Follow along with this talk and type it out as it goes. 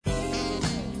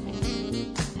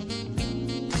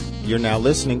You're now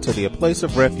listening to the A Place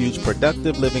of Refuge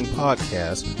Productive Living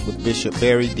podcast with Bishop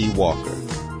Barry D. Walker.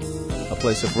 A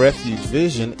Place of Refuge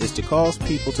vision is to cause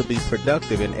people to be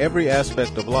productive in every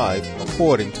aspect of life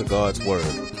according to God's Word.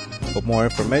 For more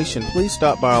information, please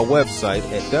stop by our website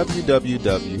at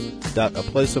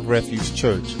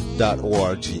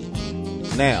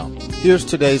www.aplaceofrefugechurch.org. Now, here's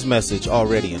today's message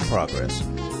already in progress.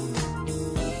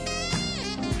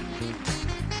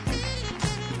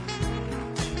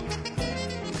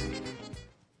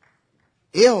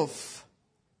 If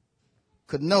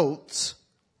connotes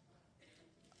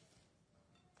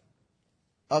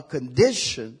a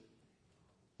condition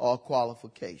or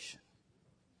qualification.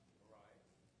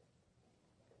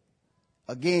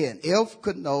 Again, if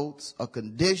connotes a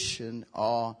condition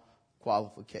or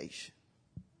qualification.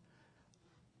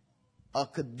 A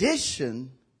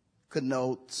condition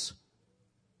connotes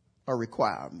a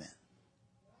requirement.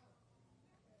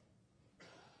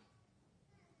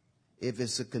 If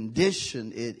it's a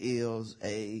condition, it is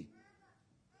a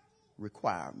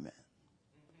requirement.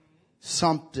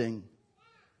 Something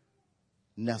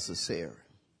necessary.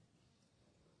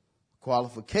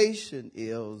 Qualification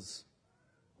is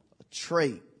a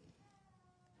trait,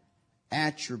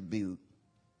 attribute,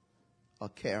 or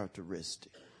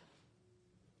characteristic.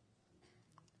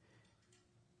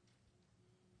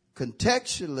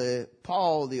 Contextually,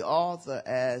 Paul, the author,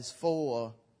 asks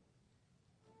for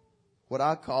what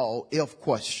I call if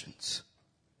questions.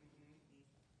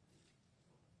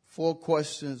 4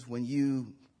 questions. When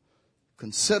you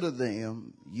consider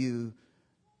them, you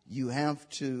have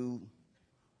to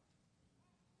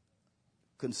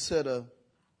consider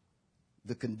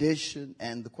the condition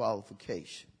and the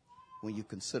qualification when you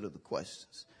consider the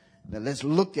questions. Now let's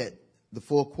look at the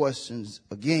 4 questions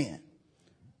again.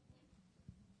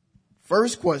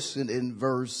 First question in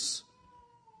verse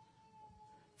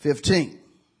 15.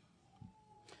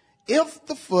 If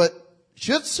the foot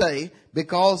should say,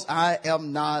 because I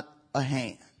am not a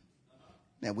hand.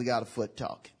 Now we got a foot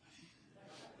talking.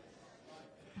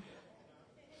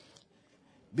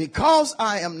 Because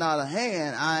I am not a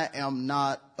hand, I am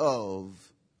not of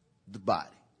the body.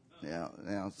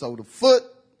 Now, so the foot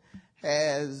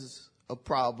has a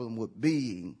problem with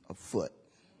being a foot.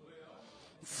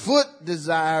 Foot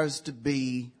desires to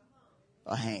be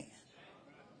a hand.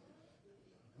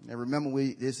 Now remember,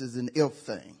 this is an if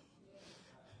thing.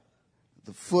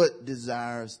 The foot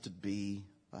desires to be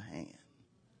a hand.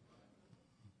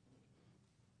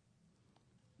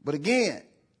 But again,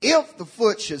 if the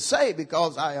foot should say,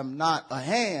 because I am not a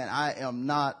hand, I am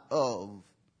not of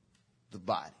the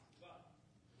body.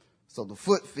 So the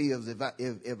foot feels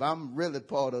if I'm really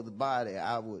part of the body,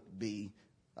 I would be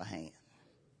a hand.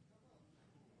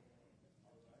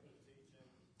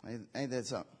 Ain't that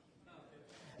something?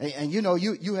 And you know,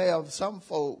 you have some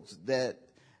folks that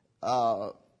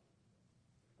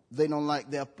they don't like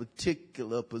their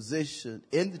particular position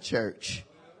in the church,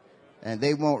 and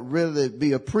they won't really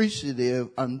be appreciative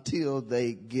until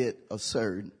they get a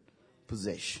certain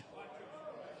position.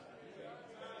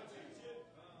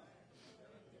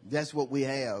 That's what we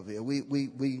have here.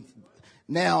 We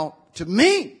now, to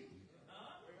me,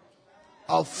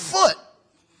 a foot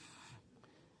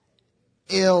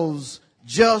is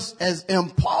just as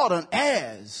important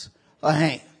as a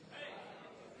hand.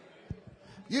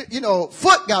 You know,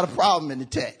 foot got a problem in the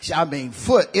text. I mean,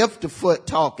 foot, if the foot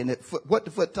talking, what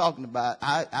the foot talking about,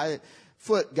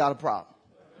 foot got a problem.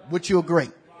 Would you agree?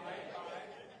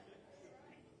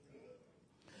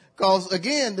 Because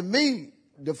again, to me,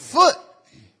 the foot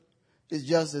is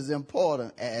just as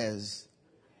important as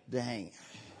the hand.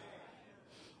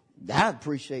 I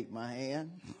appreciate my hand.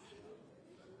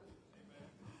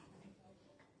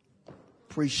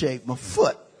 Appreciate my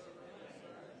foot.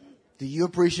 Do you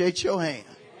appreciate your hand?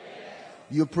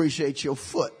 You appreciate your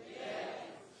foot.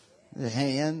 The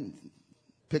hand,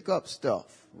 pick up stuff,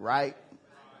 right?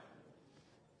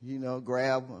 You know,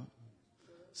 grab a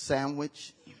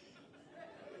sandwich.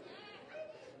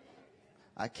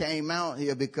 I came out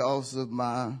here because of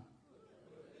my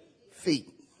feet.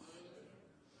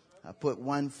 I put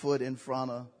one foot in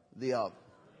front of the other.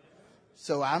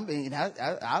 So I mean,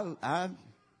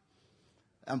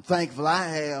 I'm thankful I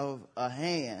have a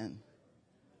hand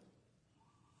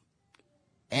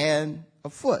and a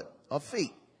foot, a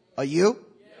feet. Are you?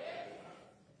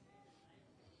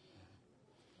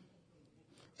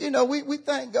 You know, we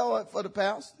thank God for the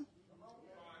pastor.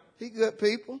 He good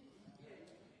people.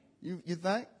 You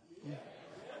think?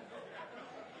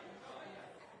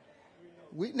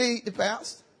 We need the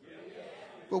pastor,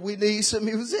 but we need some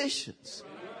musicians.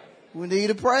 We need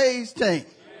a praise team.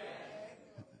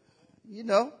 You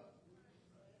know,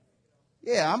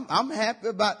 Yeah, I'm happy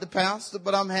about the pastor,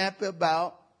 but I'm happy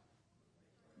about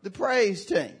the praise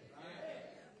team.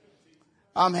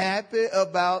 I'm happy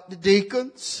about the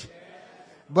deacons,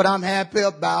 but I'm happy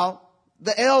about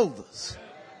the elders.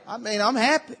 I mean, I'm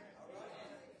happy.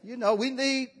 You know, we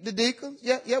need the deacons.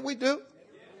 Yeah, we do.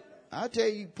 I tell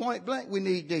you point blank, we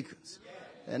need deacons.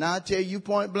 And I tell you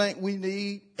point blank, we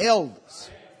need elders.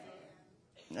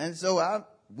 And so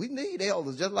we need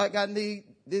elders, just like I need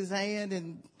this hand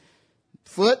and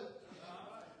foot.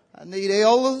 I need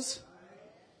elders,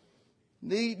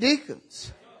 need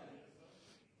deacons.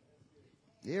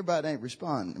 Everybody ain't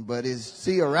responding, but it's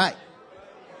see all right.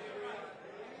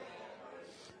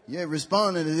 You ain't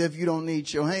responding as if you don't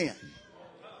need your hand.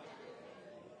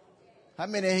 How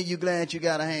many of you glad you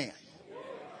got a hand?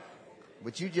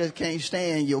 But you just can't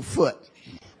stand your foot.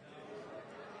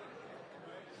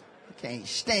 You can't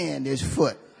stand this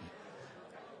foot.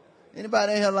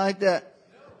 Anybody in here like that?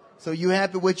 So you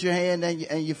happy with your hand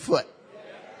and your foot?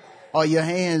 Or your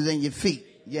hands and your feet?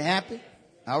 You happy?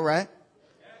 All right.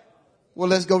 Well,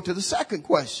 let's go to the second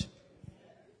question.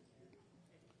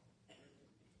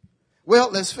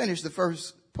 Well, let's finish the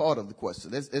first part of the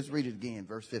question. Let's read it again,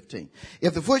 verse 15.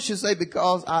 If the foot should say,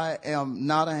 because I am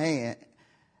not a hand,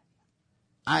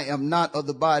 I am not of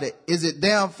the body, is it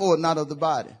therefore not of the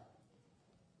body?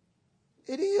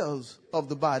 It is of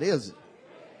the body, isn't it?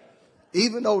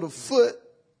 Even though the foot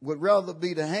would rather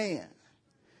be the hand.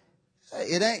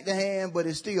 It ain't the hand, but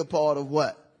it's still part of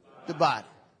what? The body.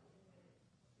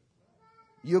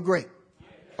 You agree?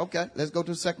 Okay, let's go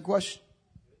to the second question.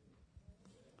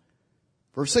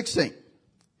 Verse 16.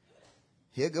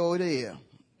 Here go the ear.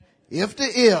 If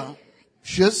the ear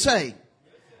should say,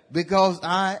 because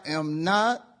I am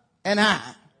not an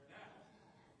eye.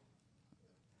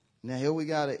 Now here we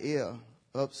got an ear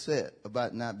upset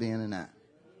about not being an eye.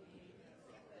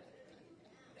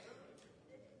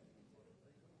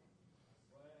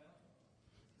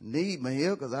 Need my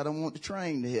ear because I don't want the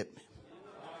train to hit me.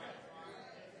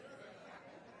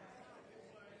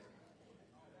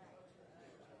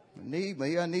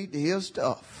 I need to hear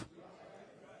stuff.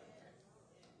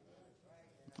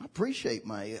 I appreciate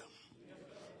my ear.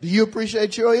 Do you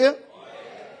appreciate your ear?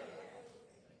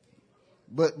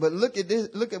 But look at this.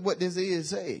 Look at what this ear is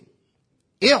saying.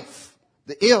 If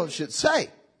the ear should say,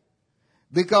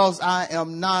 because I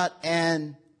am not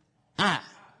an eye.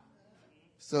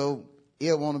 So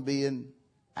ear want to be an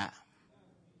eye.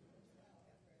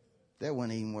 That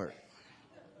wouldn't even work.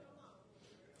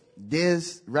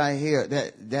 This right here,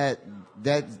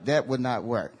 that would not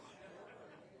work.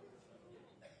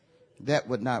 That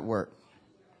would not work.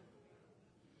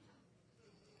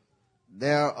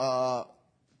 There are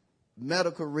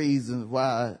medical reasons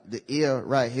why the ear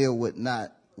right here would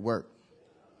not work.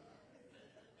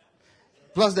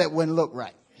 Plus that wouldn't look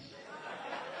right.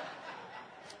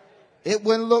 It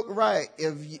wouldn't look right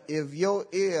if your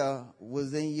ear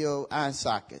was in your eye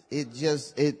socket.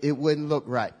 It wouldn't look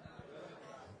right.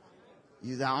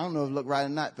 You say, I don't know if it look right or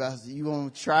not, Pastor. You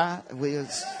want to try? We'll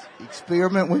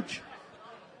experiment with you.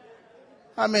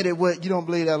 I mean, you don't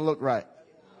believe that'll look right?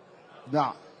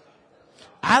 No.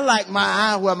 I like my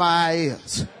eye where my eye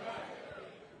is.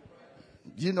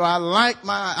 You know, I like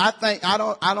my,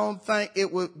 I don't think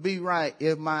it would be right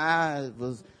if my eye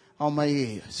was on my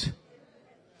ears.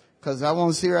 Cause I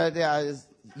want to see right there. I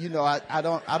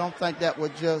don't think that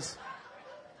would just,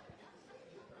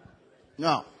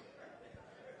 no.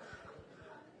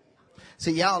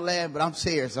 See, y'all laugh, but I'm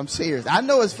serious. I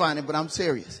know it's funny, but I'm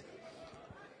serious.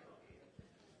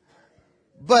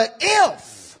 But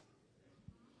if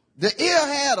the ear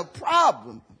had a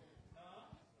problem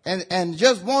and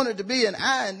just wanted to be an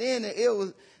eye, and then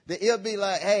the ear be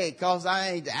like, hey, cause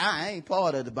I ain't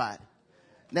part of the body.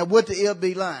 Now would the ear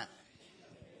be lying?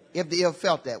 If the ear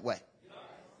felt that way?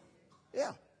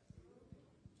 Yeah.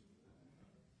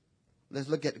 Let's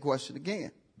look at the question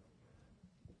again.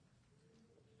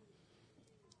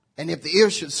 And if the ear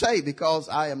should say, because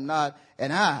I am not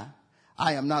an eye,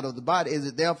 I am not of the body, is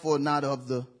it therefore not of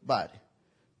the body?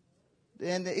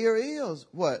 Then the ear is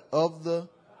what? Of the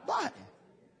body.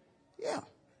 Yeah.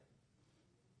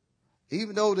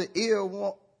 Even though the ear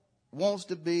wants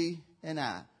to be an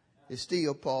eye, it's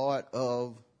still part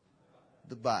of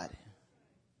the body.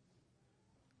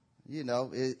 You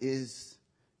know, it is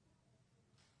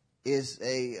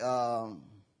a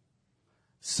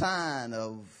sign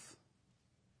of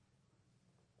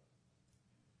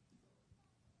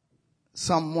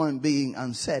someone being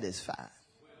unsatisfied.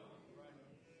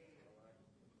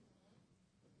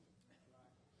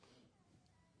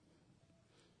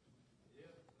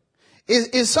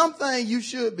 It's something you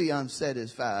should be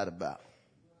unsatisfied about.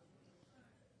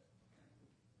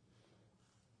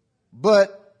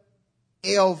 But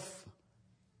if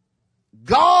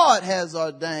God has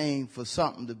ordained for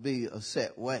something to be a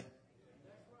set way,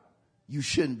 you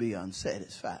shouldn't be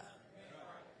unsatisfied.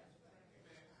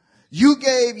 You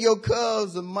gave your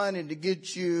cousin money to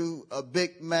get you a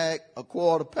Big Mac, a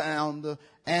quarter pounder,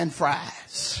 and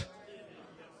fries.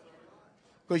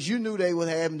 Because you knew they were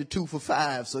having the 2 for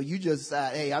 $5. So you just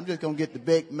decided, hey, I'm just going to get the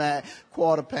Big Mac,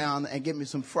 quarter pounder, and get me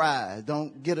some fries.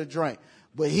 Don't get a drink.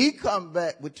 But he come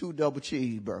back with 2 double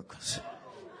cheeseburgers.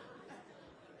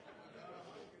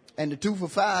 And the 2 for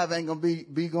 $5 ain't going to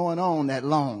be going on that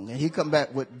long. And he come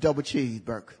back with double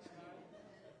cheeseburgers.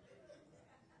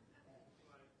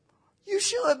 You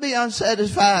should be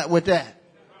unsatisfied with that.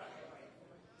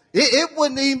 It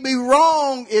wouldn't even be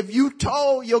wrong if you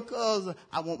told your cousin,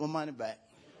 I want my money back.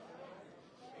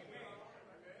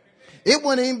 It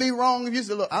wouldn't even be wrong if you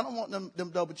said, look, I don't want them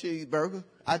double cheeseburgers.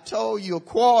 I told you a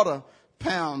quarter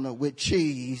pounder with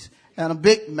cheese and a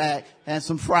Big Mac and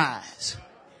some fries.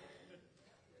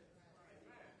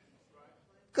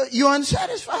 Because you're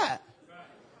unsatisfied.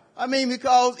 I mean,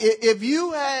 because if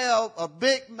you have a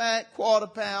Big Mac, quarter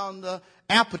pounder,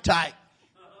 appetite,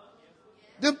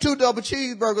 them 2 double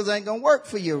cheeseburgers ain't going to work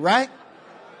for you, right?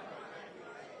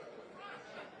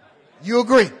 You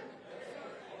agree?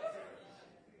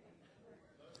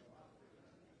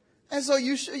 And so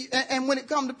you should, and when it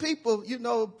comes to people, you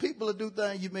know, people will do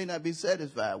things you may not be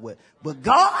satisfied with. But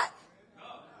God,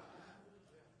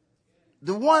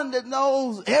 the one that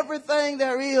knows everything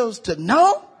there is to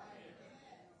know,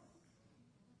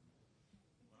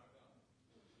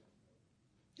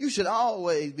 you should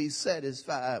always be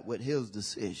satisfied with his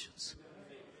decisions.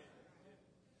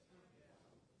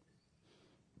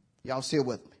 Y'all still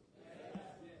with me?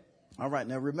 All right,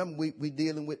 now remember we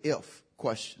dealing with if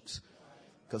questions.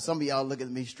 Because some of y'all look at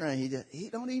me strange. He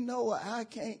don't even know I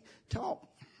can't talk.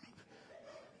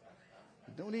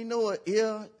 Don't even know it.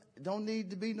 Yeah, don't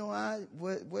need to be no I.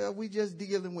 Well, we just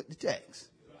dealing with the text.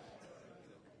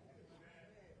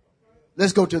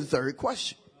 Let's go to the third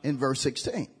question in verse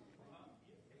 16.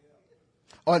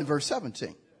 Or in verse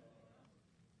 17.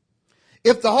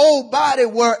 If the whole body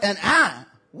were an eye,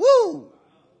 woo,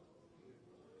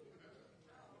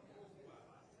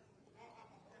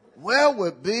 where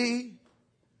would be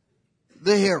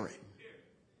the hearing?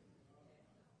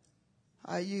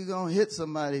 How you gonna hit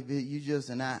somebody if you just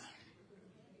an eye?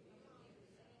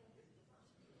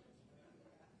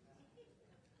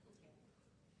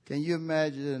 Can you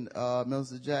imagine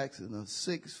Mr. Jackson, a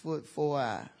 6'4"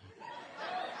 eye?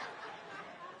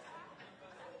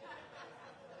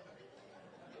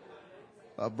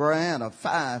 Brian, a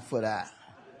 5-foot eye.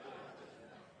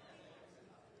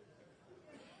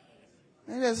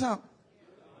 Ain't that something?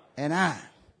 An eye.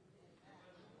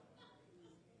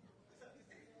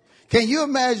 Can you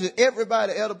imagine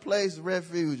everybody at a place of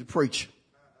refuge preaching?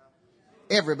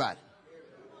 Everybody.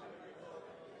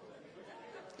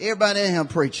 Everybody in here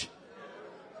preaching.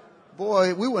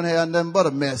 Boy, we wouldn't have nothing but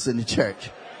a mess in the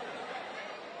church.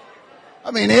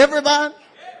 I mean, everybody.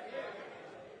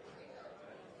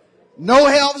 No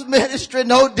helps ministry,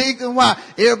 no deacon. Why?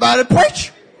 Everybody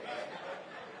preach.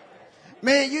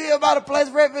 Man, you hear about a place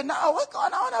of refuge? No, what's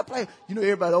going on in that place? You know,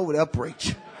 everybody over there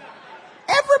preach.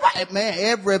 Everybody, man,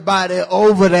 everybody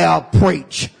over there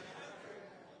preach.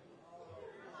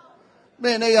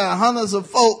 Man, they got hundreds of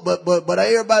folk, but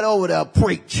everybody over there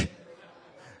preach.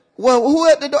 Well, who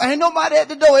at the door? Ain't nobody at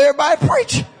the door. Everybody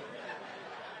preach.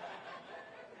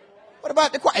 What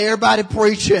about the choir? Everybody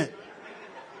preaching.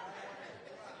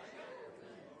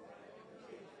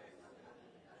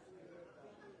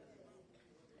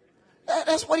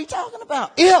 That's what he's talking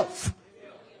about. If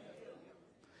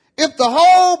the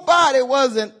whole body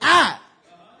was an eye,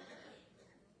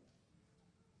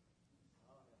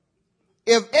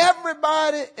 if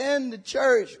everybody in the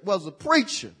church was a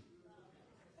preacher,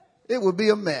 it would be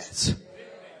a mess.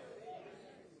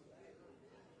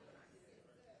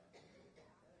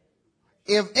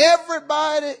 If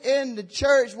everybody in the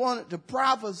church wanted to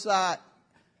prophesy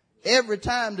every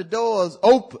time the doors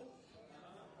open,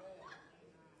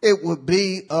 it would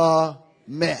be a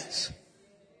mess.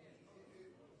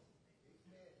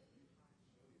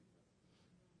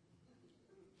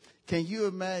 Can you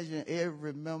imagine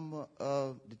every member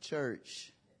of the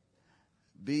church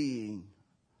being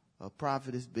a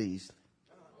prophetess Beasley?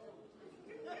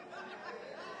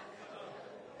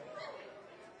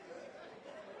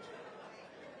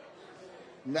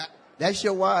 Now, that's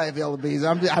your wife, Ella Beasley.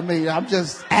 I'm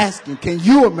just asking. Can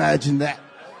you imagine that?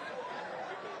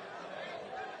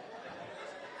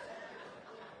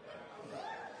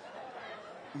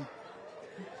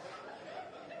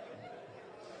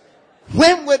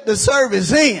 When would the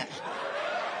service end?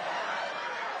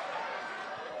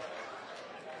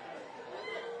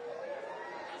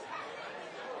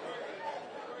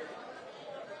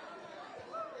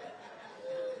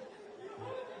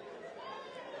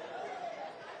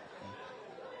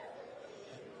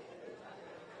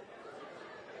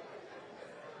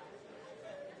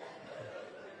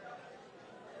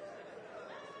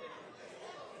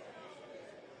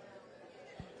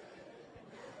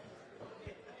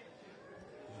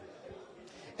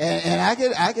 And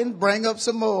I can bring up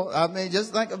some more. I mean,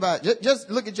 just think about it. Just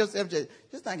look at yourself.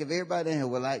 Just think if everybody in here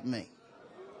were like me.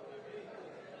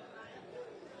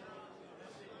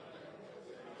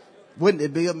 Wouldn't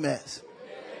it be a mess?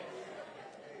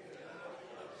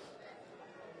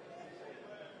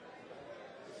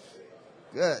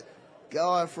 Good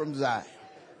God from Zion.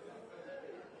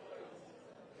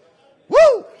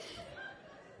 Woo!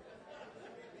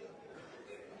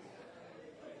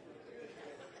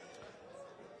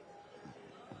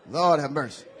 Lord have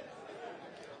mercy.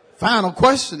 Final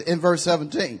question in verse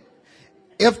 17.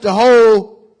 If the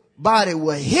whole body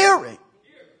were hearing,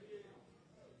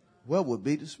 what would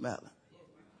be the smelling?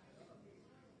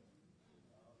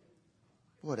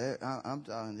 Boy, I'm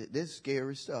telling you, this is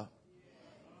scary stuff.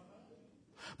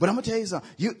 But I'm gonna tell you something.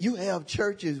 You have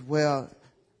churches where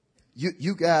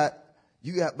you got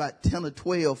about 10 or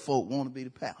 12 folk want to be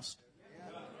the pastor.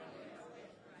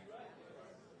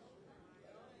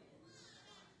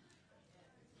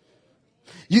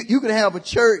 You can have a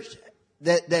church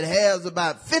that has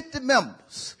about 50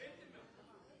 members.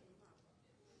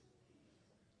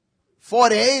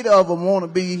 48 of them want to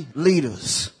be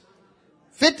leaders.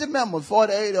 50 members,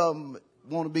 48 of them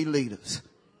want to be leaders.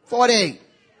 48.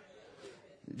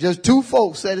 Just 2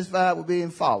 folks satisfied with being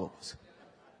followers.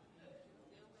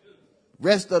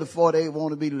 Rest of the 48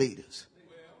 want to be leaders.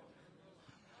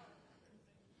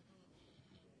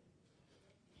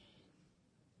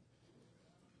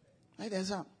 Ain't that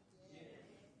something?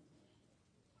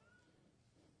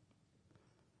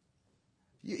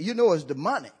 You know it's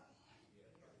demonic.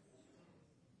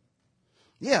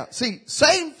 Yeah, see,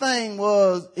 same thing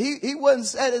was, he wasn't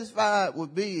satisfied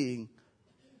with being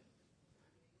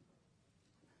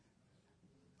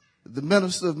the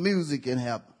minister of music in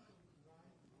heaven,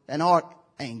 an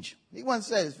archangel. He wasn't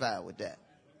satisfied with that.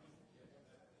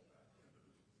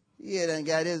 He had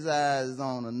got his eyes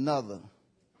on another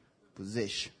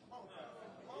position.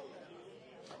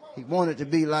 He wanted to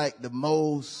be like the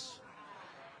Most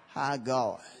High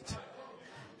God.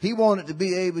 He wanted to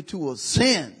be able to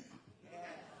ascend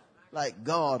like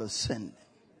God ascended.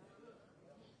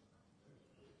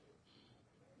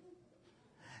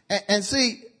 And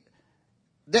see,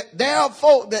 there are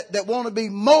folk that want to be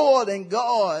more than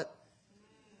God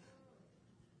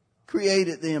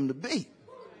created them to be.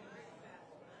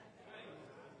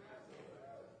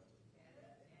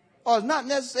 Or it's not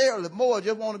necessarily more,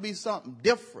 just want to be something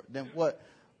different than what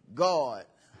God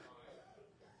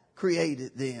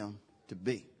created them to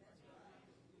be.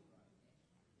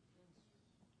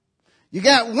 You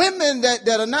got women that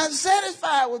are not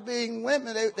satisfied with being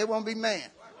women. They want to be men.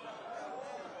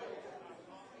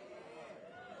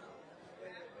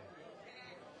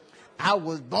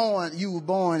 You were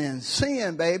born in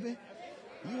sin, baby.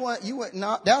 You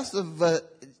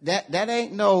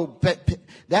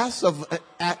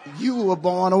were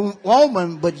born a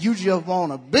woman, but you just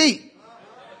want to be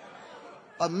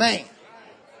a man.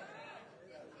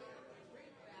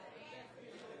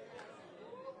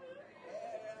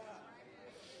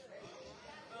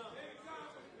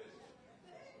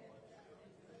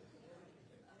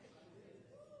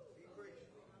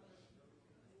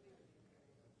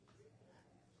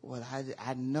 Well,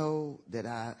 I know that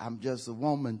I'm just a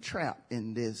woman trapped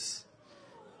in this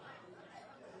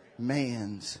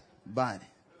man's body.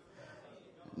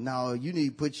 No, you need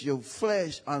to put your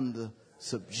flesh under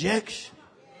subjection.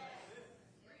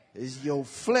 It's your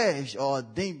flesh or a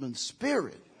demon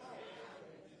spirit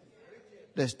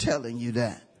that's telling you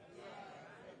that.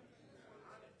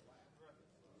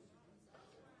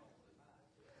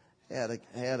 I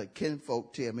had a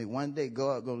kinfolk tell me one day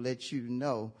God gonna let you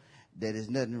know that there's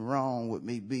nothing wrong with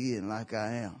me being like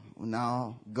I am.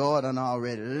 No, God done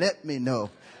already let me know.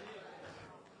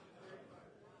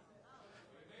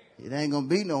 It ain't gonna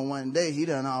be no one day. He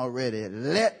done already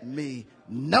let me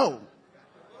know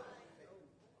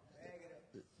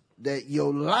that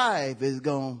your life is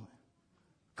gonna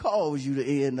cause you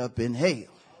to end up in hell.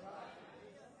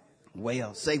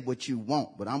 Well, say what you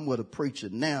want, but I'm with a preacher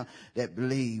now that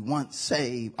believe once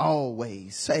saved,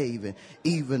 always saved. And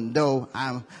even though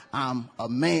I'm a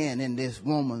man in this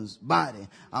woman's body,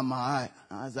 I'm all right.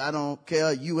 I don't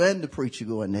care. You and the preacher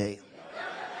going to hell.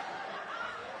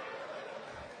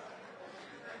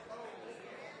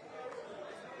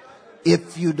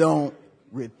 if you don't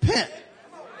repent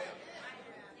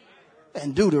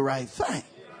and do the right thing.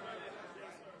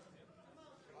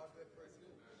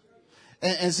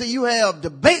 And see, you have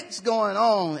debates going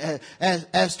on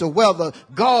as to whether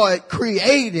God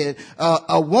created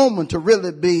a woman to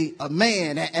really be a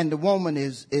man, and the woman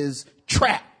is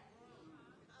trapped.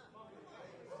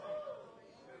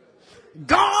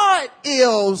 God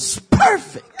is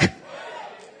perfect.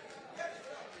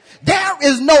 There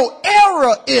is no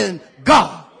error in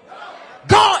God.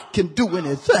 God can do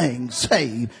anything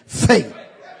save faith.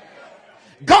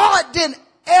 God didn't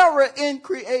err in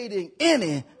creating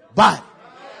anybody.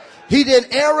 He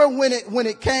didn't err when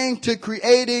it came to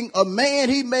creating a man.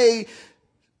 He made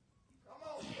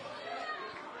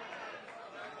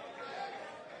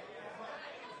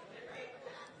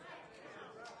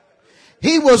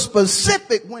He was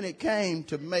specific when it came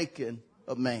to making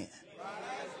a man.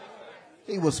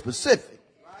 He was specific.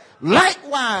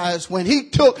 Likewise, when he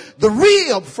took the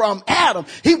rib from Adam,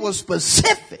 he was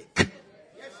specific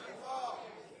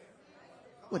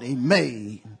when he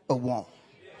made a woman.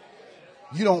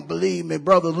 You don't believe me,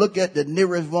 brother? Look at the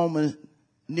nearest woman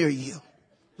near you.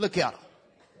 Look at her.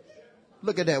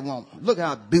 Look at that woman. Look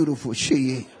how beautiful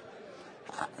she is.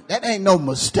 That ain't no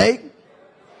mistake.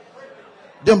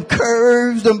 Them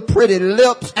curves, them pretty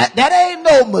lips, that ain't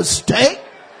no mistake.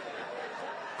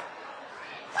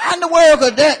 How in the world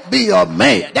could that be a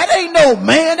man? That ain't no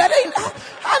man. That ain't,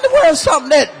 how in the world something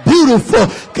that beautiful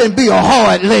can be a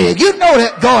hard leg? You know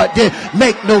that God didn't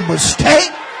make no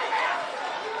mistake.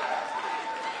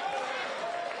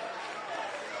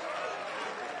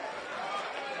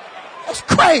 That's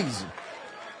crazy.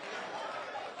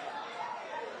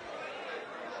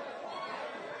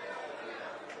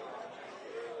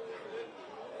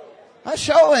 I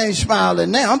sure ain't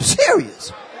smiling now. I'm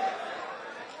serious.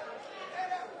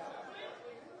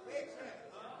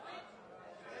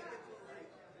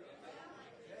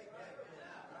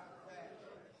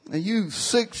 And you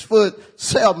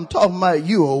 6'7" talking about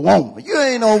you a woman. You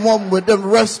ain't no woman with them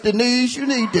rusty knees. You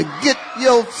need to get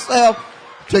yourself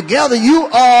together. You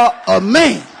are a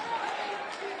man.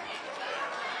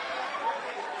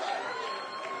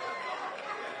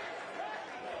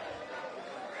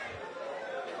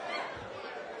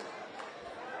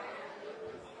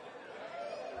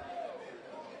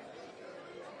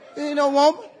 You ain't no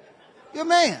woman. You're a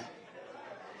man.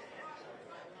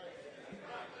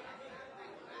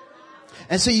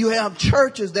 And see, you have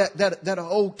churches that are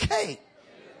okay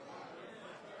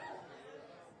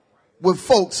with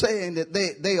folks saying that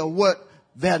they are what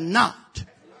they're not.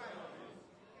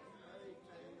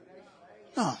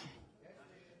 No.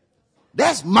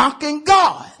 That's mocking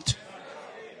God.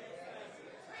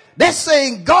 That's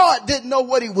saying God didn't know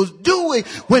what he was doing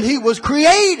when he was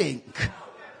creating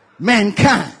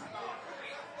mankind.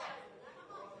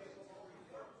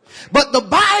 But the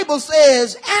Bible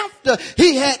says after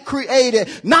he had created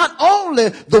not only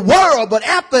the world, but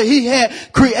after he had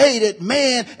created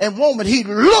man and woman, he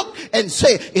looked and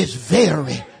said, it's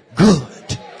very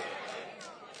good.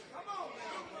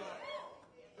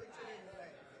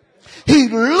 He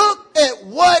looked at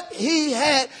what he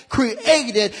had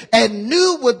created and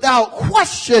knew without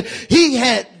question he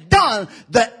had done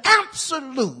the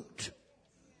absolute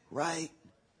right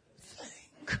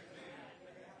thing.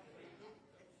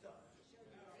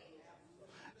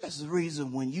 That's the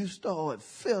reason when you start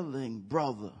feeling,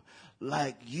 brother,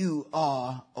 like you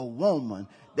are a woman,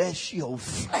 that's your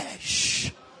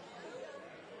flesh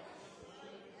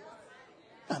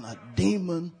and a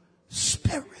demon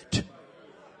spirit.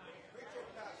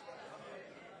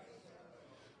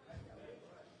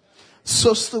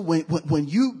 Sister, when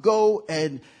you go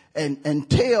and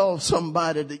tell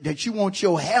somebody that you want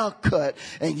your hair cut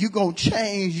and you're going to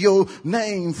change your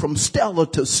name from Stella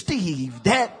to Steve,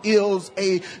 that is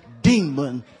a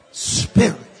demon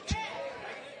spirit.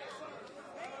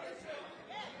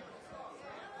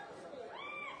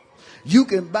 You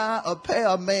can buy a pair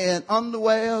of man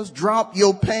underwears, drop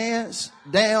your pants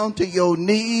down to your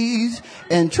knees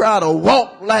and try to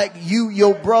walk like you,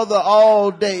 your brother, all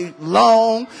day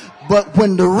long. But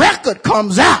when the record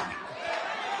comes out,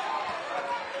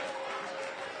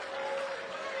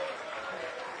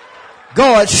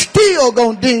 God still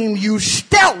gonna deem you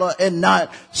Stella and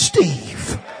not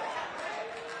Steve.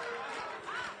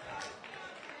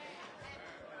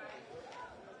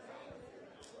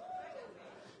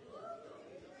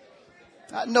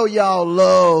 I know y'all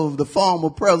love the former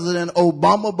President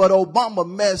Obama, but Obama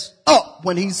messed up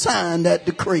when he signed that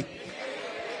decree.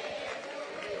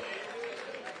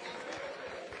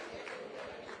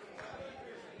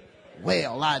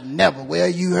 Well,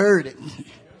 you heard it.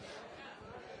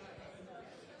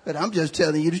 But I'm just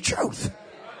telling you the truth.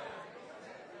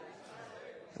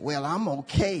 Well, I'm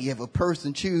okay if a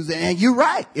person chooses, and you're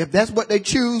right. If that's what they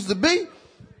choose to be,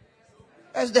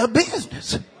 that's their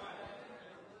business.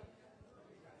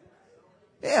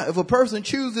 Yeah, if a person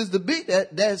chooses to be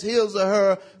that, that's his or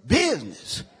her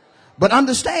business. But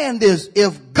understand this,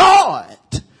 if God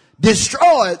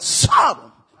destroyed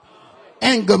Sodom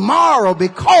and Gomorrah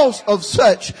because of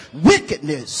such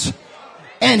wickedness,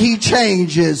 and he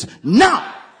changes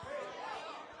not,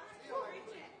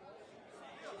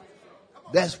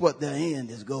 that's what the end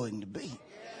is going to be.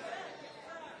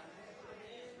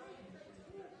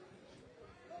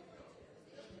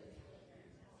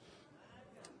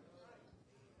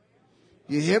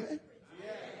 You hear me?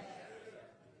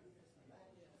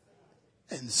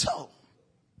 And so,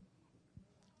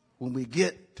 when we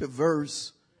get to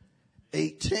verse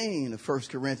 18 of 1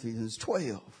 Corinthians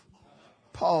 12,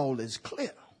 Paul is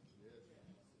clear.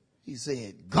 He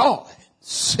said, God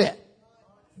set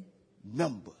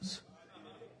members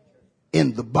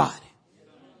in the body,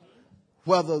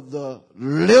 whether the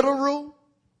literal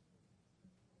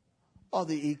or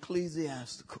the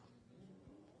ecclesiastical.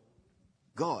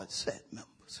 God set members.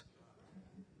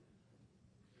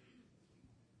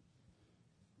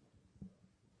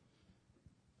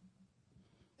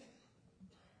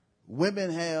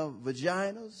 Women have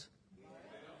vaginas.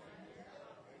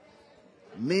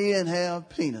 Men have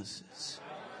penises.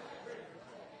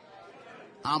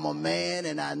 I'm a man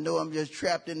and I know I'm just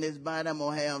trapped in this body. I'm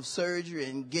going to have surgery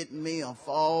and get me a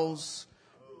false.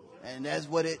 And that's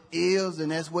what it is,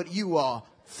 and that's what you are,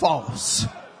 false.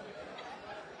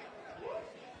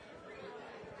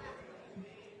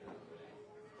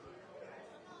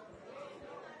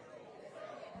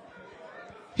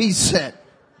 He set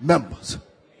members.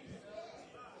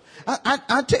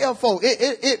 I tell folks,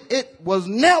 it was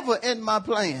never in my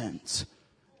plans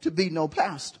to be no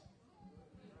pastor.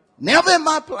 Never in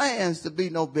my plans to be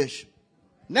no bishop.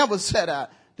 Never set out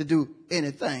to do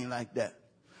anything like that.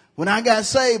 When I got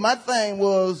saved, my thing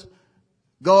was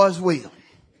God's will.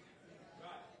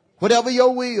 Whatever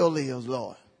your will is,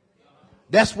 Lord.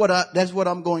 That's what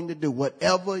I'm going to do.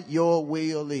 Whatever your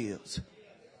will is.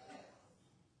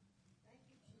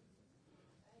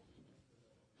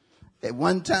 At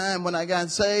one time when I got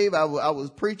saved, I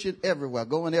was preaching everywhere,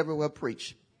 going everywhere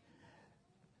preaching.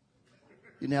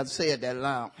 You didn't have to say it that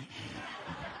loud.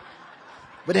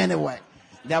 But anyway,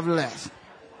 nevertheless.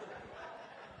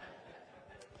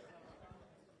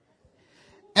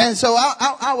 And so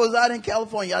I was out in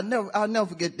California. I'll never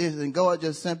forget this. And God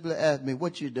just simply asked me,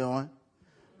 what you doing?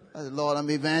 I said, Lord,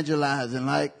 I'm evangelizing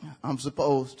like I'm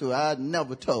supposed to. I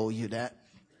never told you that.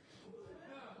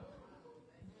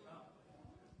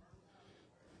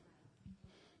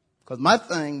 Because my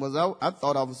thing was, I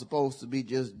thought I was supposed to be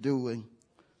just doing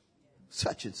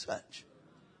such and such.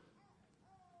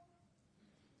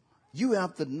 You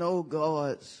have to know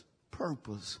God's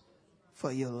purpose for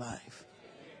your life.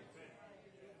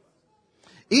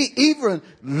 Even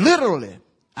literally,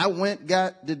 I went,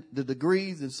 got the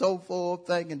degrees and so forth,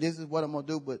 thinking this is what I'm going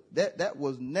to do. But that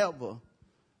was never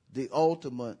the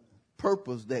ultimate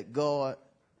purpose that God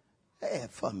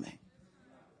had for me.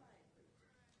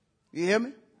 You hear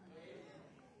me?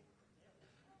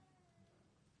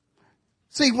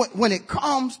 See, when it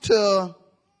comes to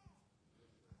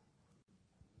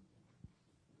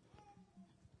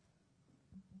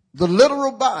the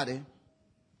literal body,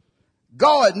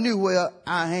 God knew where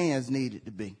our hands needed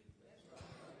to be.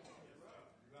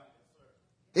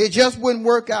 It just wouldn't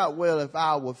work out well if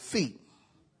our feet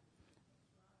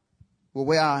were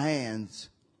where our hands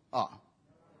are.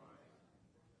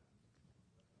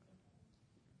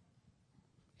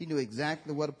 He knew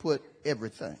exactly where to put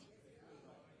everything.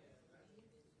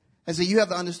 And so you have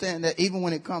to understand that even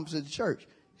when it comes to the church,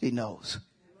 he knows.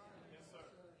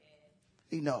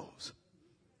 He knows.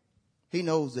 He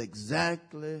knows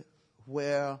exactly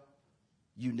where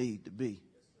you need to be.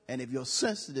 And if you're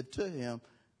sensitive to him,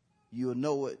 you'll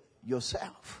know it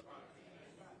yourself.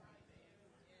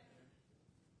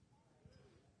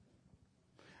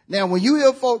 Now, when you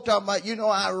hear folk talk about,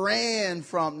 I ran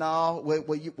from,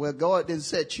 where God didn't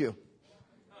set you.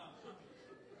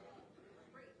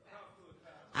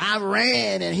 I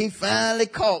ran and he finally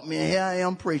caught me, and here I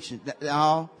am preaching.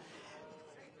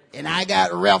 And I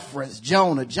got reference.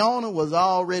 Jonah. Jonah was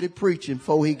already preaching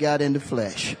before he got in the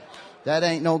flesh. That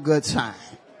ain't no good sign.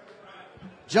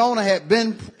 Jonah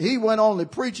he wasn't only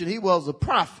preaching, he was a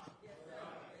prophet.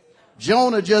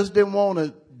 Jonah just didn't want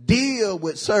to deal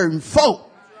with certain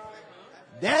folk.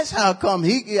 That's how come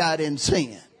he got in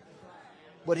sin.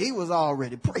 But he was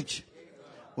already preaching.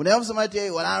 Whenever somebody tell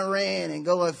you, well, I ran and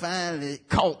God finally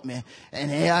caught me and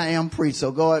here I am preach.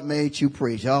 So God made you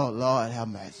preach. Oh, Lord, have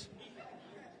mercy.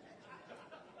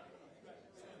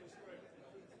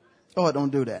 God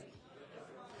don't do that.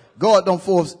 God don't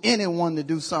force anyone to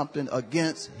do something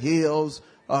against his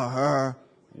or her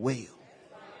will.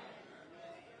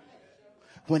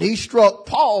 When he struck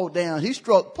Paul down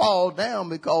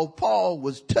because Paul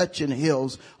was touching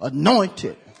his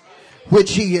anointed,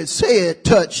 which he had said,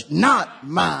 touch not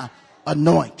my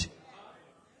anointed.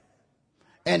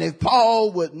 And if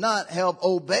Paul would not have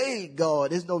obeyed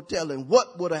God, there's no telling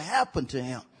what would have happened to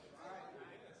him.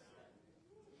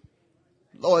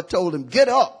 Lord told him, get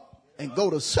up and go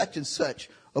to such and such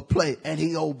a place. And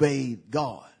he obeyed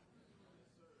God.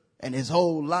 And his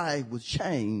whole life was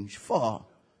changed for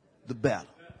the better.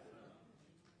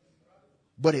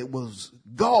 But it was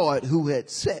God who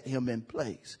had set him in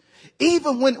place.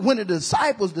 Even when the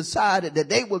disciples decided that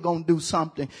they were going to do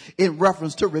something in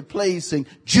reference to replacing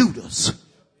Judas,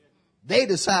 they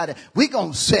decided we're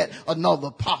going to set another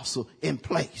apostle in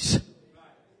place.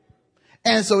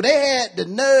 And so they had the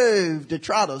nerve to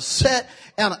try to set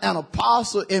an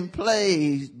apostle in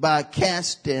place by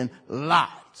casting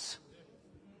lots.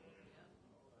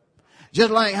 Just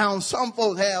like how some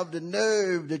folks have the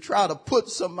nerve to try to put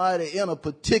somebody in a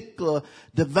particular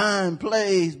divine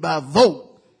place by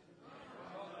vote.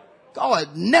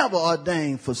 God never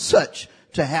ordained for such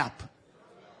to happen.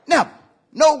 Never.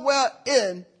 Nowhere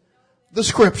in the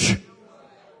scripture.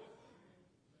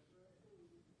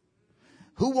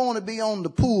 Who want to be on the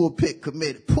pulpit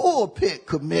committee? Pulpit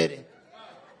committee.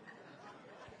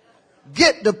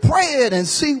 Get to praying and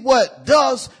see what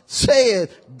thus said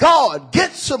God.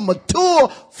 Get some mature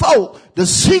folk to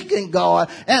seeking God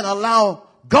and allow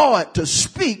God to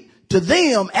speak to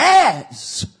them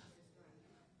as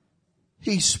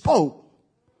he spoke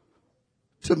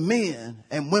to men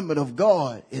and women of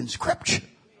God in scripture.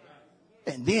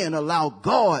 And then allow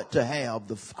God to have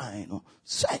the final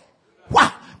say.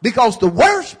 Why? Because the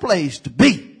worst place to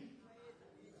be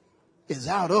is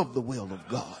out of the will of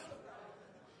God.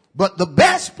 But the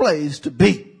best place to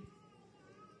be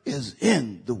is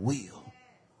in the will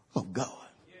of God.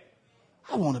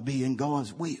 I want to be in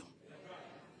God's will.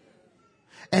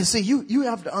 And see, you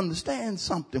have to understand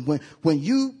something. When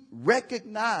you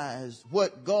recognize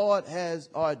what God has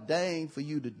ordained for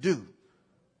you to do,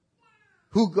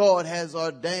 who God has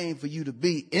ordained for you to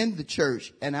be in the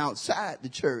church and outside the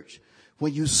church,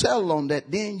 when you settle on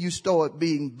that, then you start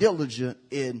being diligent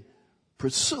in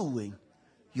pursuing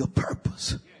your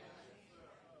purpose.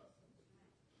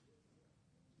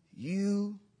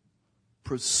 You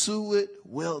pursue it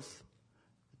with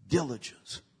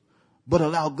diligence, but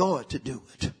allow God to do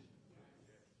it.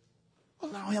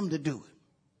 Allow him to do it.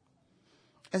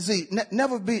 And see,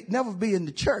 never be in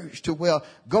the church to where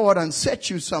God unset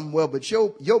you somewhere, but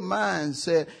your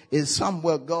mindset is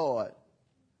somewhere God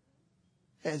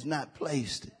has not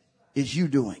placed it. It's you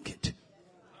doing it.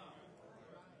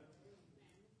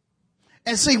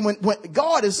 And see, when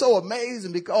God is so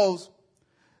amazing, because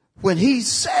when he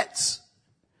sets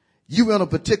you in a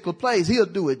particular place, he'll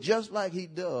do it just like he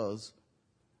does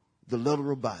the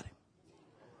literal body.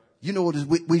 You know,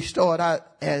 we start out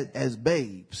as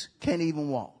babes, can't even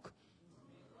walk,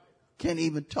 can't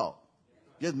even talk,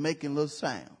 just making little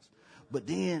sounds. But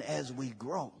then as we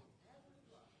grow,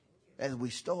 as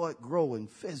we start growing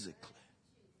physically,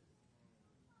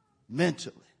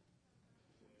 mentally,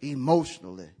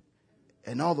 emotionally,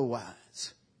 and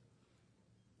otherwise,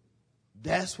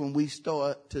 that's when we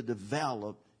start to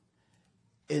develop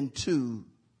into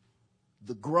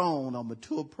the grown or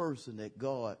mature person that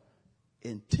God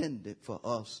intended for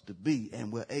us to be,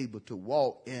 and we're able to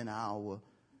walk in our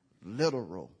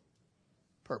literal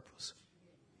purpose.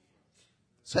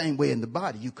 Same way in the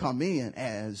body, you come in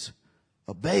as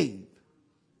a babe,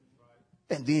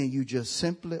 and then you just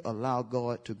simply allow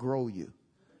God to grow you,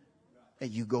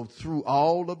 and you go through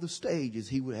all of the stages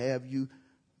he would have you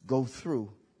go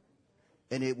through,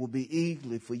 and it will be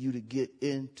easy for you to get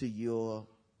into your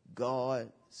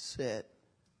God set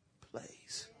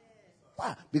place.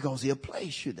 Why? Because he'll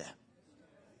place you there.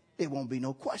 It won't be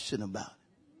no question about it.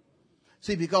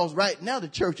 See, because right now the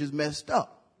church is messed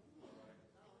up.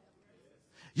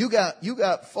 You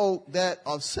got folk that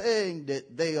are saying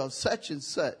that they are such and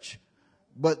such,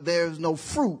 but there's no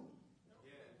fruit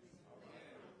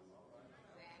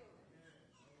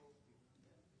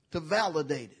to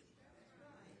validate it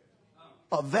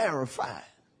or verify it.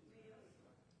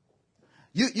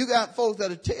 You got folks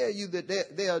that'll tell you that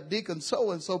they are deacon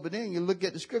so and so, but then you look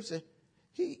at the scripture,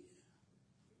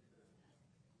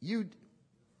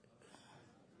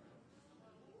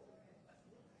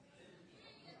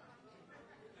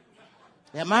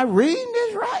 Am I reading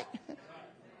this right?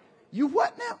 You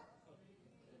what now?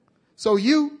 So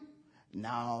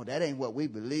no, that ain't what we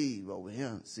believe over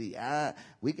here. See,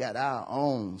 we got our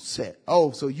own set.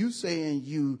 Oh, so you saying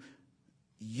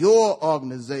your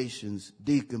organization's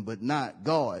deacon, but not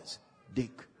God's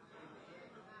deacon.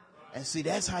 And see,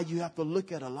 that's how you have to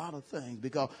look at a lot of things,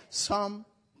 because some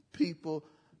people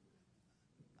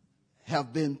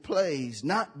have been placed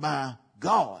not by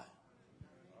God,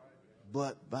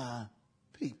 but by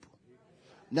people.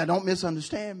 Now, don't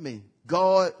misunderstand me.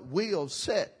 God will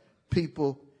set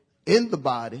people in the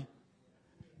body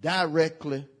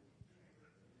directly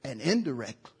and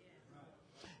indirectly.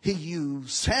 He used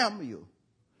Samuel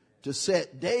to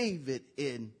set David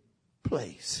in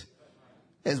place,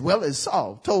 as well as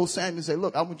Saul. Told Samuel, say,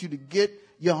 look, I want you to get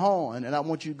your horn, and I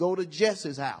want you to go to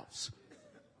Jesse's house,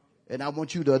 and I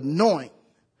want you to anoint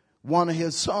one of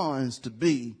his sons to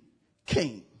be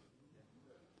king.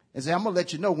 And say, I'm going to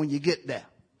let you know when you get there.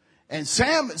 And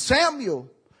Samuel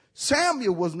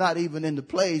was not even in the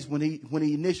place when he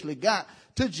initially got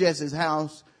to Jesse's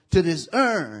house, to this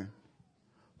urn,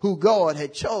 who God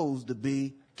had chose to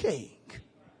be king.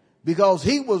 Because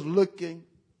he was looking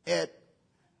at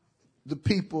the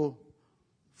people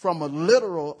from a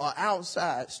literal or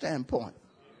outside standpoint.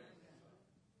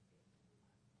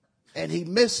 And he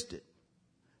missed it.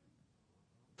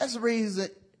 That's the reason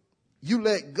you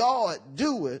let God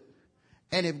do it.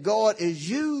 And if God is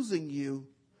using you,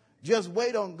 just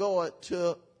wait on God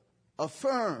to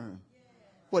affirm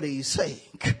what he's saying.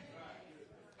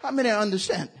 How many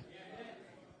understand?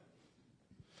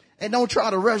 And don't try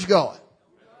to rush God.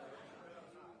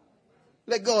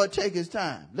 Let God take his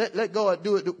time. Let God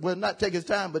do it. Well, not take his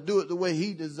time, but do it the way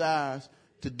he desires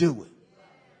to do it.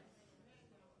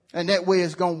 And that way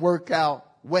it's going to work out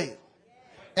well.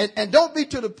 And don't be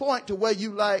to the point to where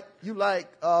you like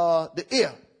the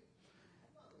ear.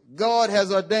 God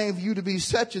has ordained for you to be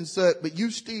such and such, but you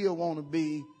still want to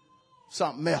be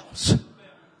something else.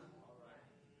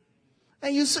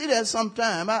 And you see that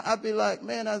sometime. I be like,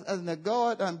 man,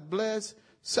 God, I'm blessed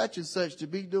such and such to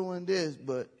be doing this,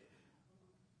 but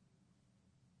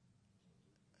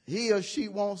he or she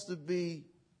wants to be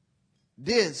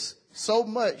this so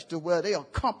much to where they'll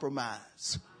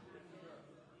compromise.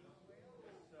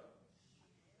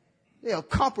 They'll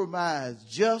compromise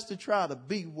just to try to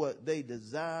be what they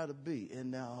desire to be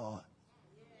in their heart.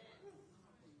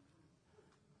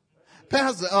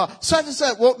 Pastor, such and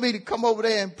such want me to come over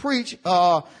there and preach,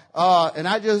 and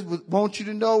I just want you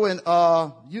to know, and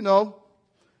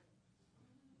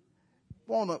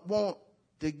want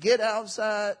to get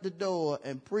outside the door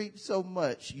and preach so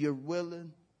much you're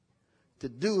willing to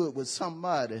do it with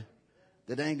somebody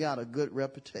that ain't got a good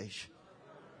reputation.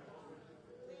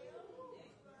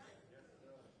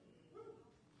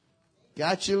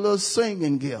 Got your little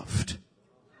singing gift.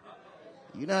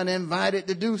 You done invited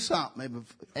to do something.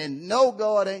 And no,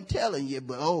 God ain't telling you,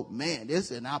 but oh man, this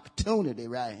is an opportunity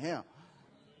right here.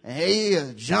 And he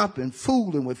is jumping,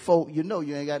 fooling with folk you know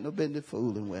you ain't got no business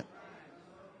fooling with.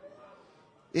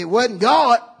 It wasn't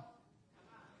God.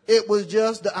 It was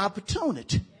just the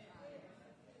opportunity.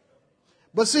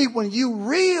 But see, when you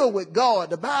real with God,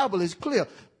 the Bible is clear.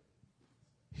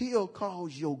 He'll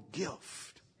cause your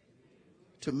gift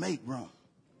to make room.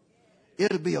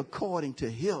 It'll be according to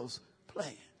his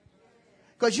plan.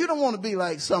 Because you don't want to be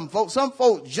like some folks. Some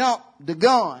folks jump the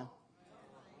gun,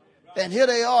 and here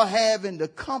they are having to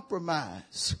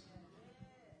compromise,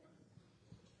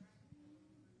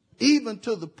 even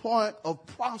to the point of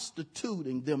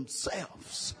prostituting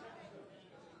themselves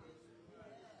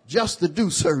just to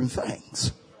do certain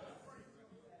things.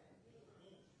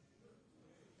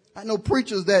 I know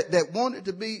preachers that wanted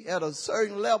to be at a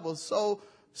certain level so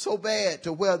bad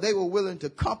to where they were willing to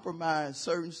compromise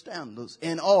certain standards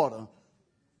in order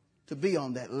to be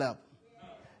on that level.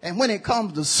 And when it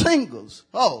comes to singles,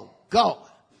 oh God,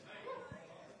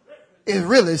 it's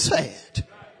really sad.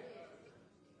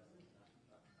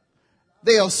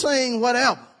 They'll sing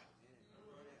whatever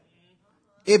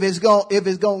if it's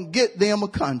going to get them a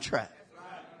contract.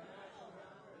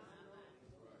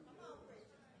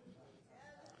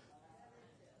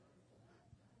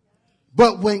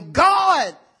 But when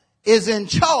God is in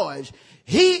charge,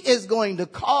 he is going to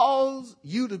cause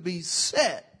you to be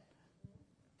set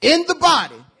in the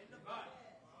body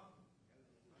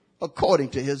according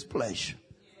to his pleasure.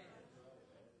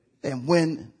 And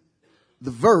when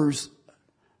the verse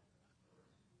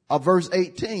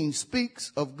 18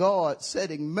 speaks of God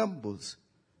setting members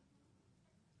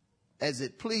as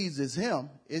it pleases him,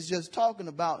 it's just talking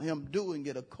about him doing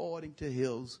it according to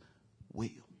his will.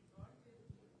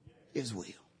 His will.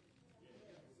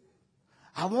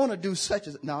 I want to do such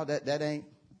as, no, that ain't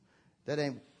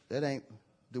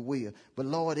the will. But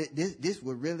Lord, this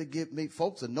will really get me.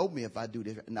 Folks will know me if I do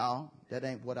this. No, that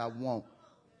ain't what I want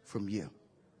from you.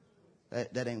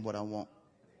 That ain't what I want.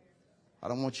 I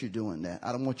don't want you doing that.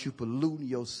 I don't want you polluting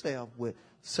yourself with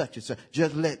such and such.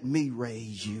 Just let me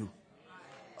raise you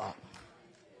up.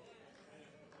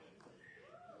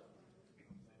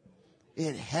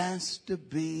 It has to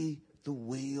be the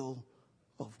will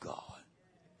of God.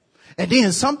 And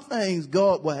then some things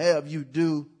God will have you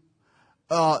do.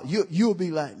 You'll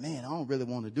be like, man, I don't really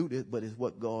want to do this, but it's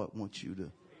what God wants you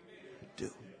to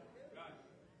do.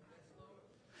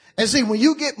 And see, when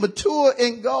you get mature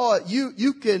in God,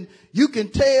 you can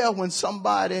tell when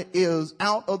somebody is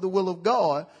out of the will of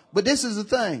God. But this is the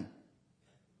thing.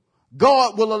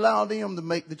 God will allow them to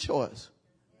make the choice.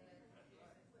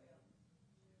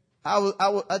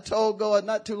 I told God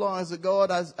not too long ago,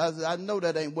 God, I know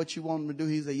that ain't what you want me to do.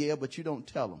 He said, yeah, but you don't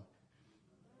tell them.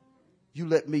 You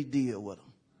let me deal with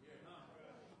them.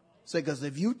 Say, because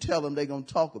if you tell them, they're going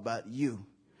to talk about you.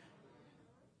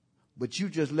 But you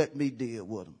just let me deal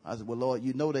with them. I said, well, Lord,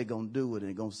 you know they're going to do it. And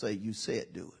they're going to say, you said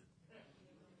do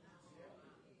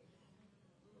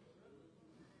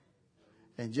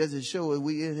it. And just as sure as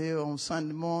we in here on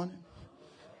Sunday morning,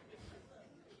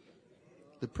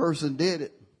 the person did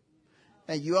it.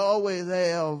 And you always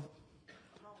have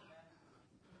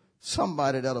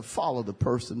somebody that'll follow the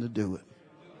person to do it.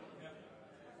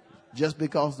 Just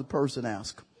because the person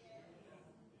asks.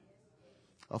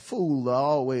 A fool will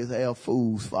always have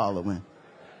fools following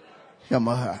him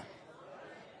or her.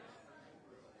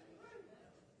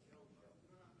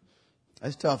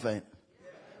 That's tough, ain't it?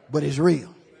 But it's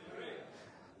real.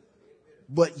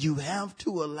 But you have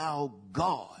to allow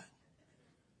God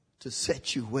to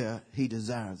set you where he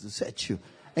desires to set you.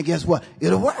 And guess what?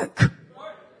 It'll work.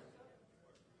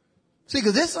 See,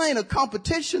 because this ain't a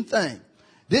competition thing.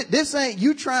 This ain't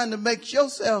you trying to make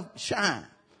yourself shine.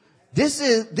 This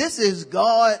is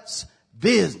God's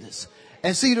business.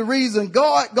 And see, the reason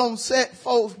God gonna set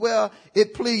folks where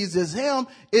it pleases him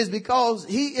is because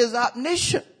he is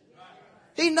omniscient.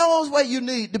 He knows where you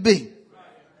need to be.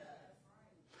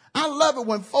 I love it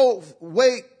when folks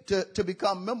wait to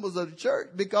become members of the church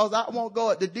because I want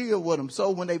God to deal with them.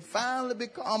 So when they finally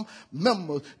become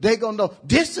members, they're going to know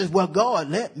this is where God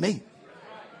let me.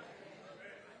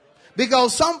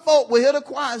 Because some folk will hear the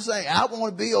choir saying, I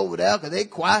want to be over there because they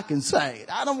choir can sing.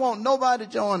 I don't want nobody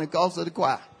joining because of the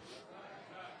choir.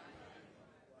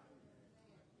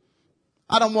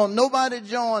 I don't want nobody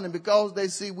joining because they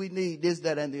see we need this,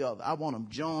 that, and the other. I want them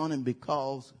joining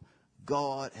because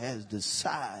God has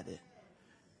decided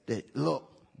that, look,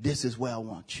 this is where I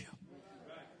want you.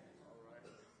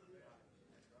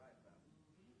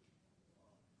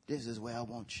 This is where I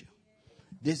want you.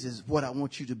 This is what I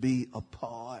want you to be a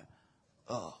part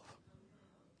of.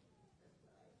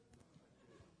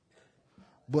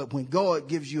 But when God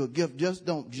gives you a gift, just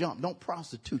don't jump. Don't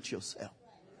prostitute yourself.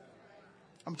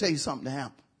 I'm going to tell you something that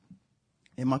happened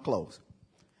in my clothes.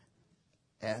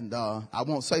 And I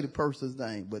won't say the person's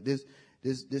name, but this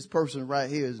person right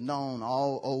here is known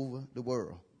all over the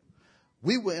world.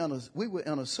 We were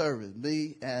in a service,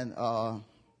 me and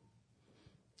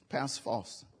Pastor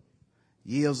Foster,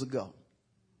 years ago.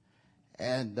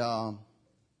 And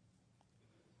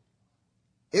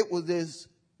it was this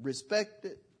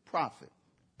respected prophet.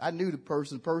 I knew the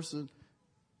person. The person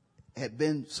had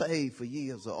been saved for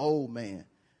years, an old man.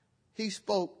 He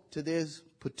spoke to this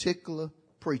particular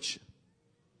preacher.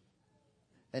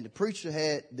 And the preacher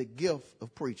had the gift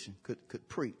of preaching, could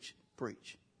preach.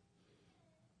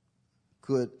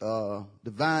 Could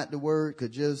divide the word,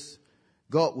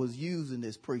 God was using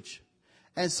this preacher.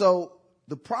 And so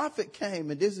the prophet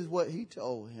came, and this is what he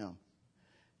told him.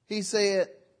 He said,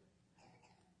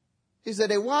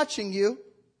 they're watching you,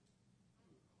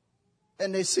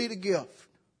 and they see the gift.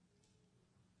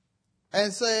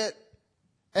 And said,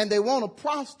 and they want to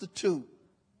prostitute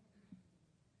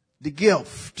the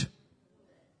gift.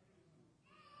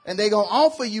 And they're going to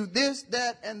offer you this,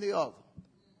 that, and the other.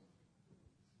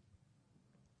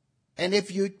 And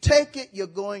if you take it, you're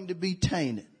going to be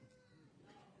tainted.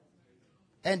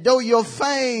 And though your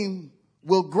fame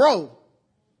will grow,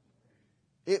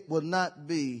 it will not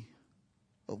be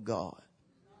of God.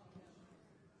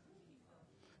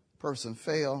 Person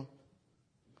fell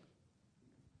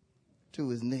to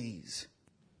his knees.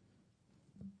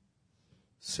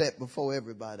 Set before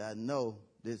everybody, I know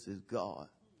this is God.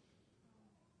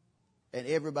 And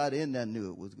everybody in there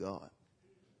knew it was God.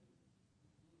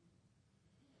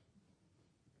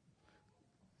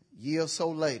 Year or so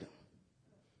later,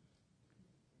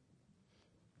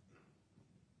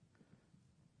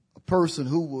 a person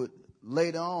who would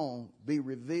later on be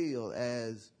revealed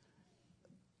as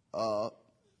a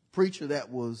preacher that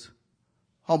was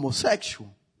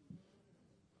homosexual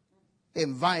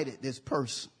invited this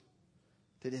person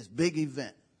to this big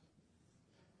event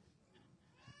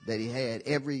that he had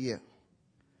every year.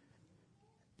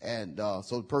 And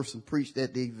so the person preached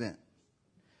at the event.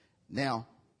 Now,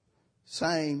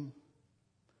 same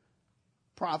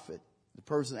prophet, the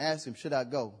person asked him, should I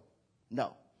go?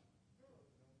 No.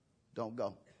 Don't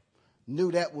go.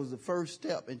 Knew that was the first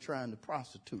step in trying to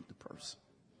prostitute the person.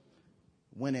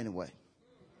 Went anyway.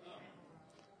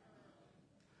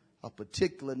 A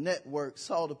particular network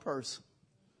saw the person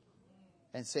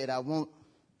and said, I want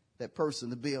that person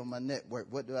to be on my network.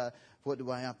 What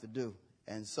do I have to do?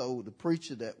 And so the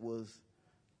preacher that was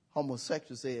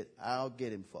homosexual said, I'll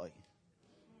get him for you.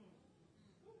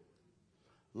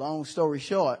 Long story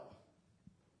short,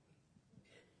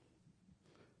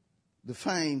 the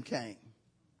fame came.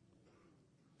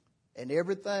 And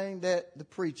everything that the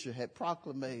preacher had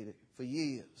proclamated for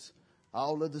years,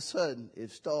 all of a sudden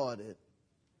it started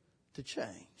to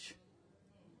change.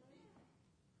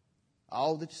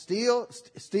 Still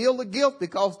the gift,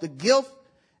 because the gift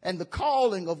and the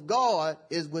calling of God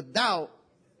is without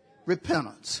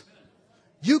repentance.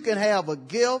 You can have a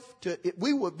gift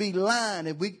we would be lying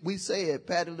if we said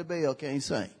Patti LaBelle can't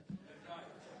sing.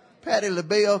 Patti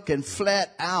LaBelle can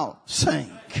flat out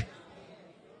sing.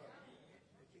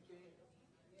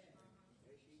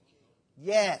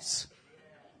 Yes.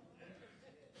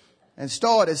 And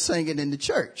started singing in the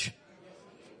church.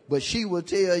 But she will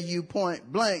tell you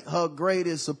point blank her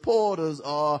greatest supporters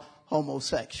are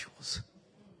homosexuals.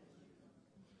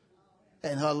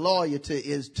 And her loyalty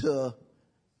is to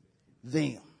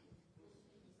them.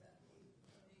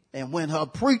 And when her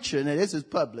preacher, and this is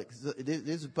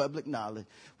public knowledge,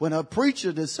 when her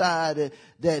preacher decided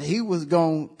that he was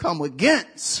going to come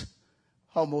against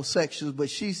homosexuals, but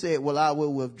she said, well, I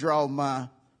will withdraw my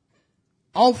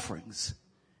offerings,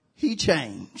 he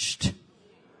changed.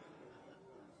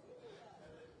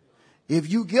 If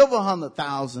you give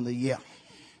 $100,000 a year,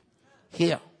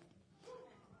 here,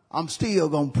 I'm still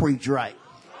going to preach right.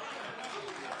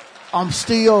 I'm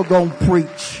still going to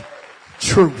preach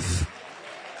truth.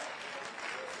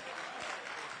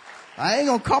 I ain't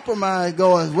going to compromise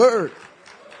God's word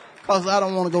because I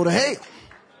don't want to go to hell.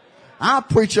 I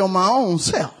preach on my own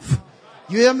self.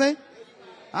 You hear me?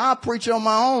 I preach on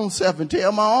my own self and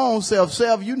tell my own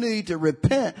self, you need to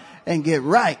repent and get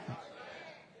right.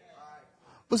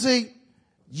 But see,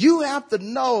 you have to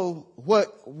know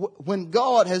when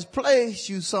God has placed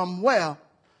you somewhere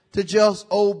to just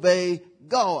obey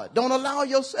God. Don't allow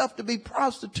yourself to be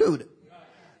prostituted.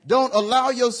 Don't allow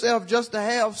yourself just to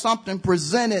have something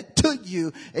presented to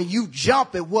you and you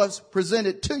jump at what's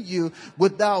presented to you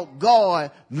without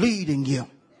God leading you.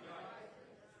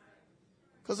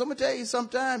 Because I'm gonna tell you,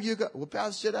 sometimes you go, well,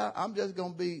 Pastor, I'm just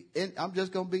gonna be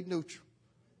neutral,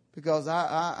 because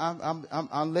I'm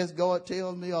unless God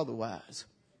tells me otherwise.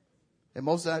 And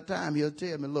most of the time he'll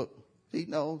tell me, look, he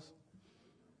knows,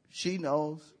 she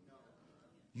knows.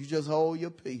 You just hold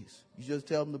your peace. You just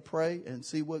tell them to pray and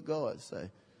see what God say.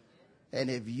 And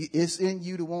if it's in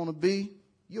you to want to be,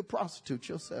 you'll prostitute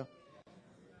yourself.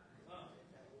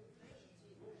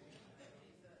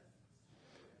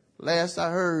 Last I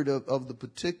heard of the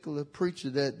particular preacher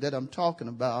that I'm talking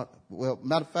about, well,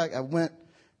 matter of fact, I went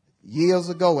years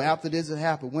ago after this had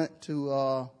happened, went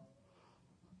to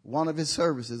one of his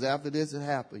services after this had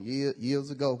happened,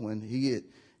 years ago, when he had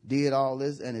did all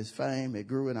this and his fame, it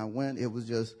grew, and I went. It was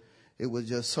just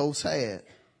so sad.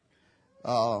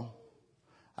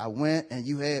 I went, and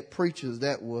you had preachers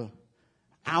that were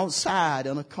outside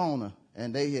in a corner,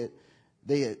 and they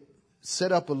had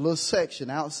set up a little section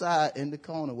outside in the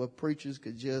corner where preachers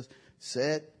could just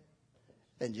sit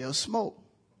and just smoke.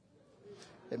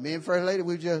 And me and First Lady,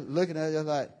 we were just looking at it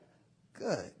like,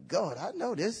 good God, I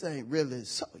know this ain't really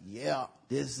so. Yeah,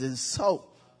 this is so.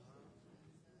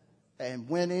 And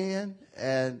went in,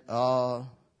 and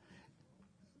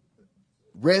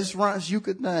restaurants you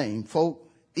could name, folk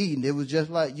eating. It was just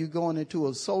like you going into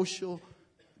a social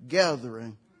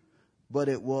gathering, but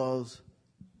it was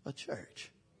a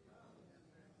church.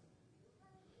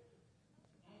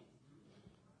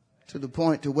 To the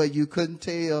point to where you couldn't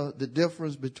tell the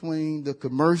difference between the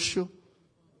commercial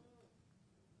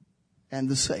and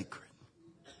the sacred.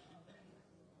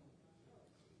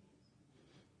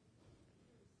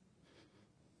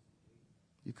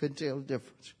 You couldn't tell the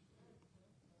difference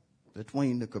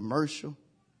between the commercial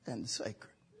and the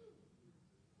sacred.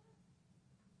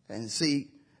 And see,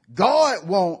 God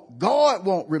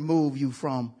won't remove you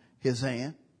from his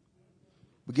hand.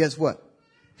 But guess what?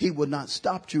 he will not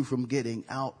stop you from getting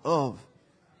out of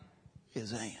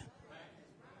his hand.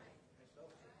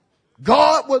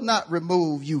 God will not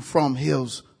remove you from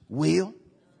his will,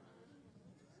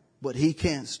 but he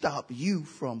can't stop you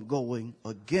from going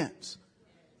against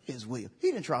his will.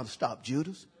 He didn't try to stop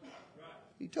Judas.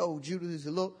 He told Judas, he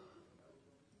said, look,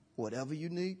 whatever you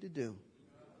need to do,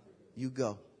 you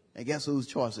go. And guess whose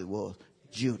choice it was?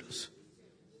 Judas.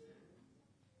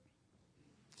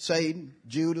 Satan,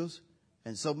 Judas,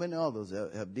 and so many others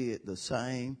have did the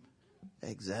same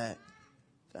exact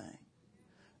thing.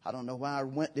 I don't know why I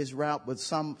went this route, but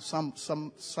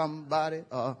somebody,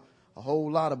 a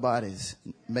whole lot of bodies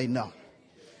may know.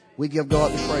 We give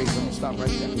God the praise. I'm going to stop right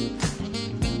there.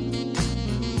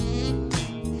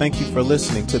 Thank you for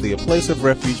listening to the A Place of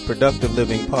Refuge Productive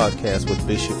Living podcast with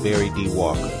Bishop Barry D.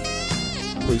 Walker.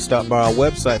 Please stop by our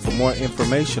website for more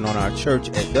information on our church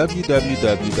at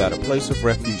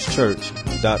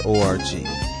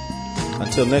www.aplaceofrefugechurch.org.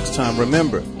 Until next time,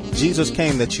 remember, Jesus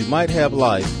came that you might have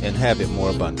life and have it more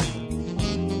abundantly.